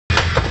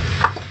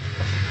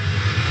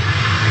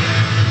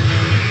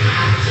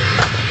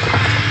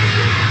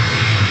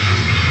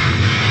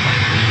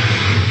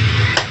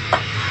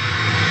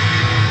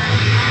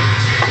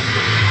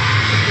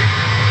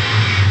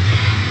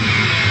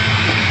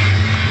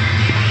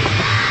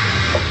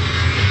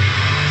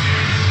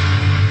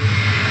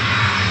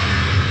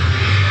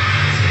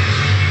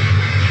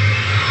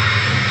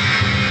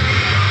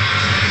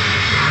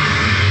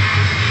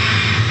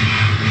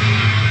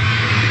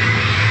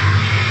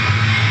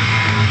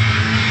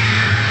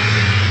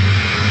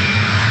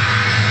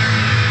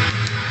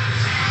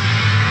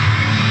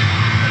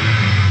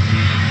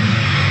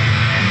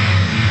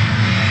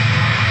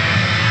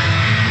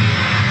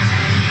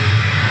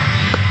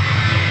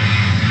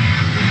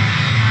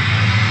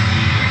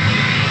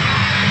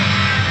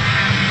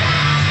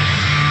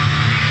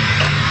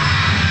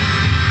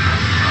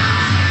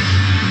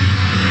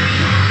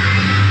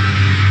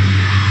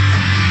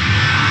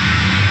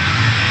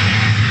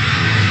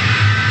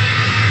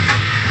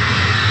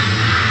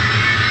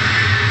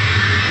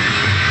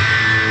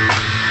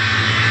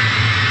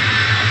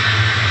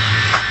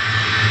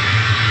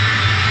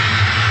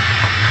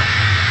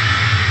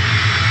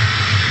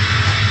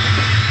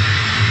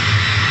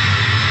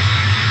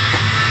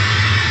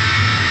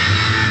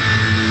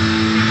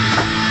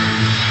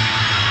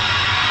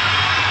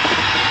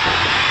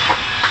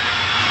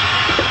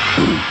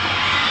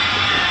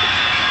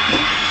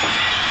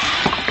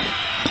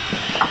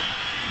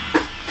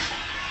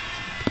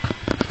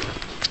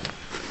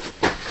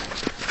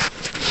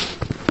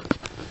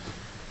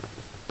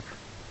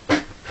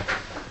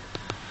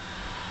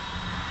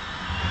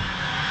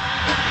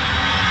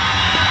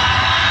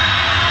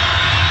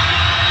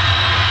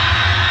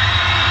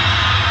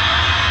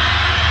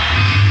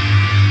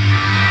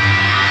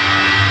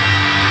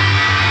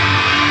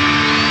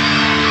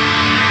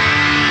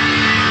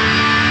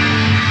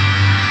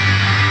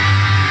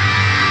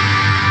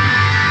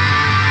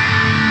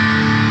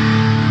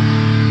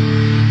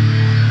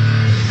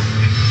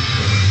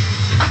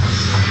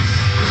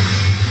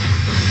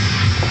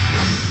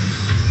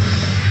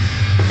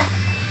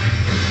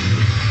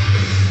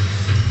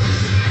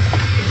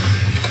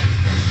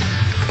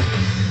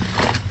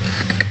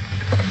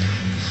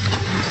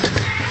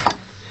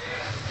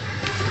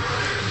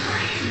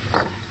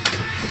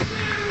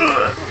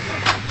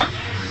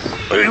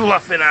What are you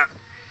laughing at? Have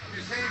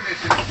you seen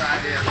this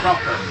inside here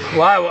proper?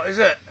 Why, what is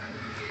it?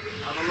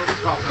 Have a look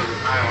proper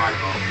with my light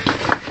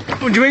on.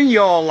 What do you mean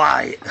your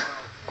light?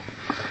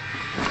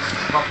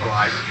 Proper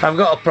light. I've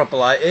got a proper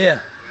light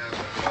here.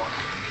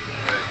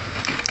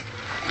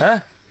 Huh?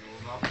 You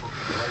will not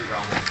fucking lay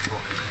down with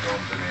fucking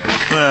stones in here.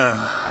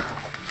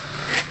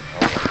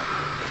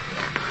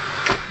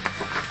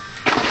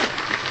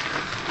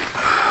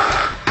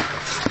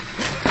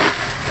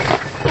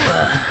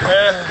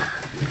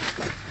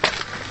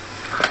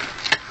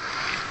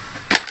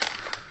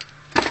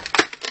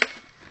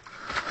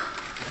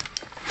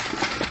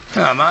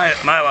 Oh, my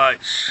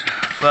light's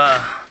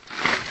far.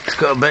 It's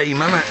got a beam,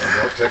 hasn't it?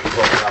 Don't take a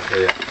photograph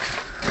here.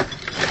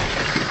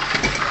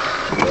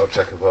 Don't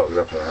take a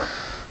photograph of that.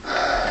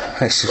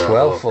 It's just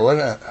well full,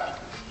 isn't it?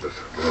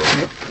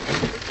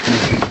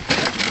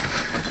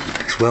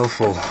 It's well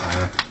full.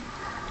 Yeah.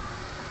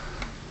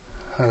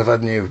 And I've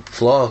had new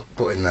floor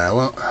put in there,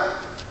 look.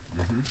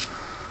 Look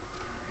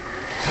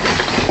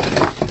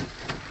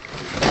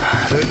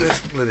at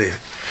this bloody...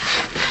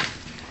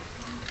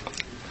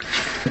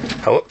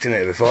 I looked in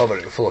it before, but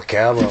it was full of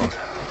cardboard.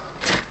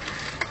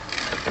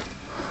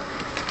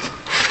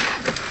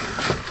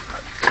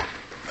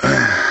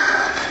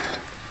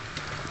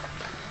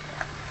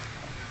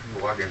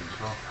 Wagons,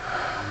 well.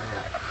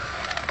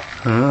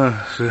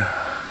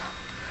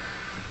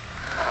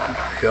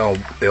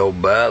 The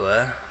old bear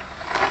there.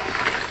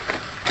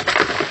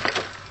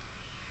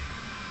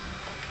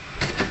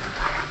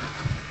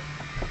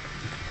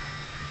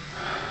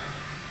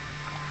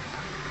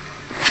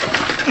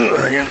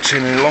 I haven't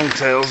seen any long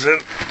tails in.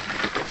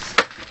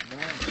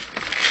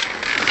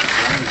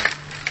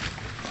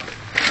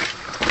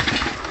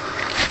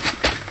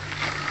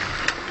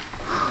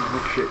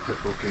 Good shit to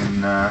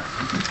fucking get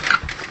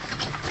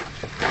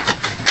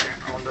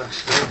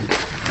understood.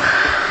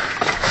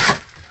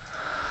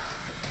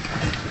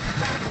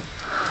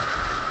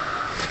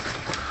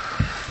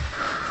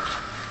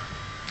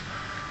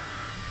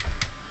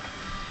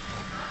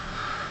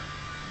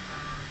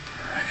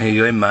 Are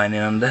you going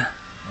mining under?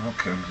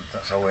 Okay,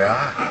 that's how we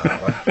are,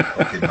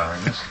 fucking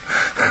miners.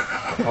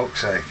 For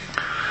fuck's sake.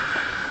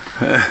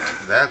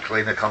 They're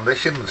cleaner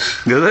conditions.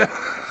 Do they?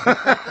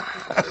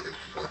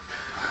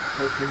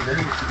 Fucking do.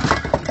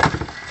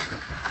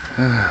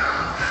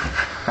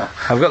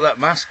 I've got that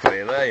mask for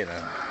you there, you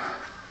know.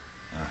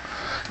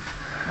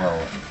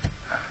 Well,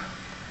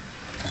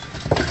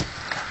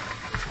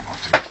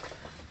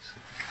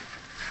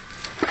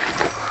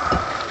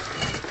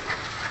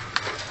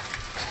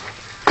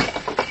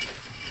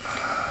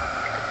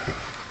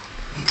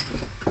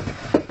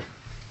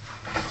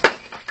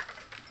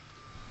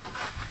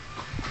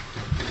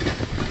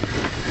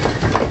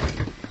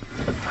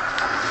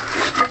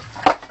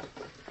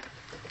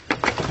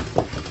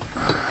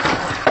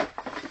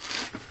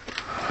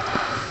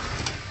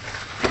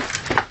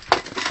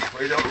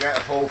 we don't get a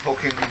full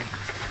fucking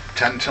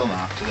tent till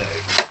now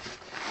today.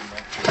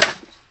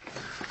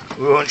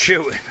 We won't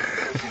shoot it.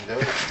 Fucking do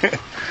it.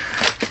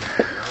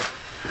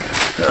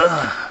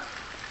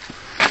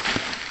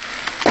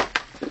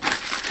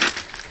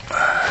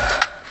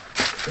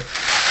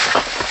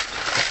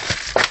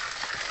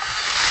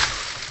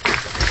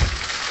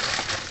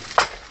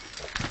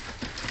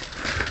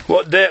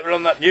 What date were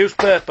on that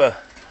newspaper?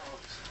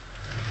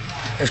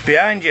 It's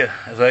behind you,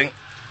 I think.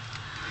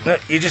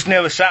 Look, you just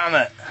nearly sat on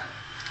it.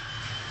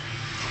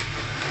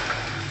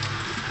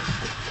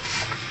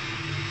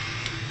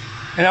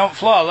 You know,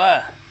 floor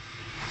there.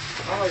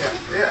 Oh yeah,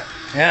 yeah.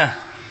 Yeah.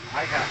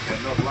 I can't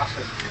get no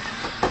glasses.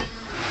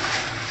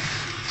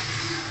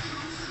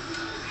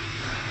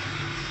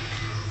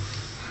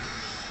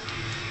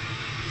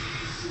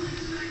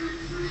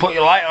 Put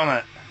your light on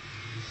it.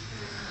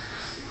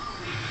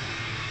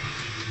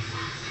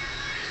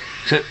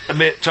 It's a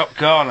bit top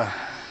corner.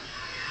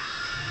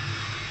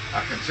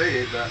 I can see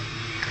it, but I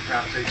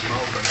can't see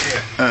smoke from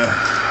here.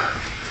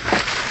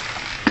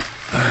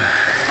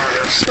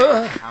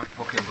 Can't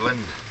fucking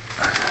blend.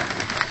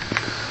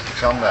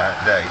 It's on there,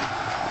 day.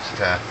 It's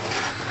there.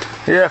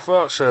 Yeah, I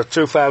thought so.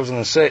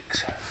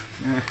 2006.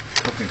 Yeah,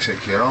 fucking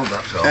 6-year-old,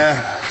 that's all.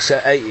 Yeah,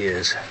 set 8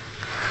 years.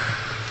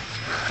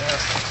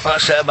 What a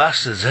set of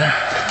bastards, eh?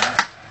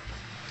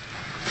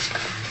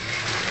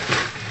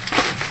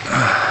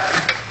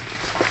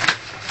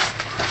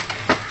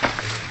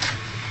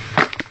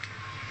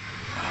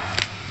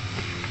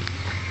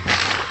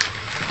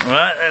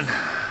 Right then.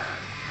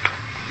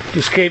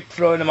 Just keep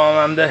throwing them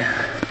on, Andy.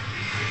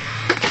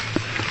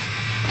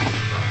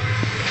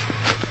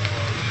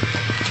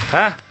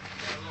 Huh?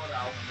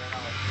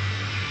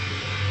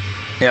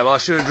 Yeah, well I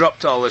should have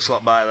dropped all this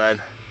lot by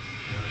then.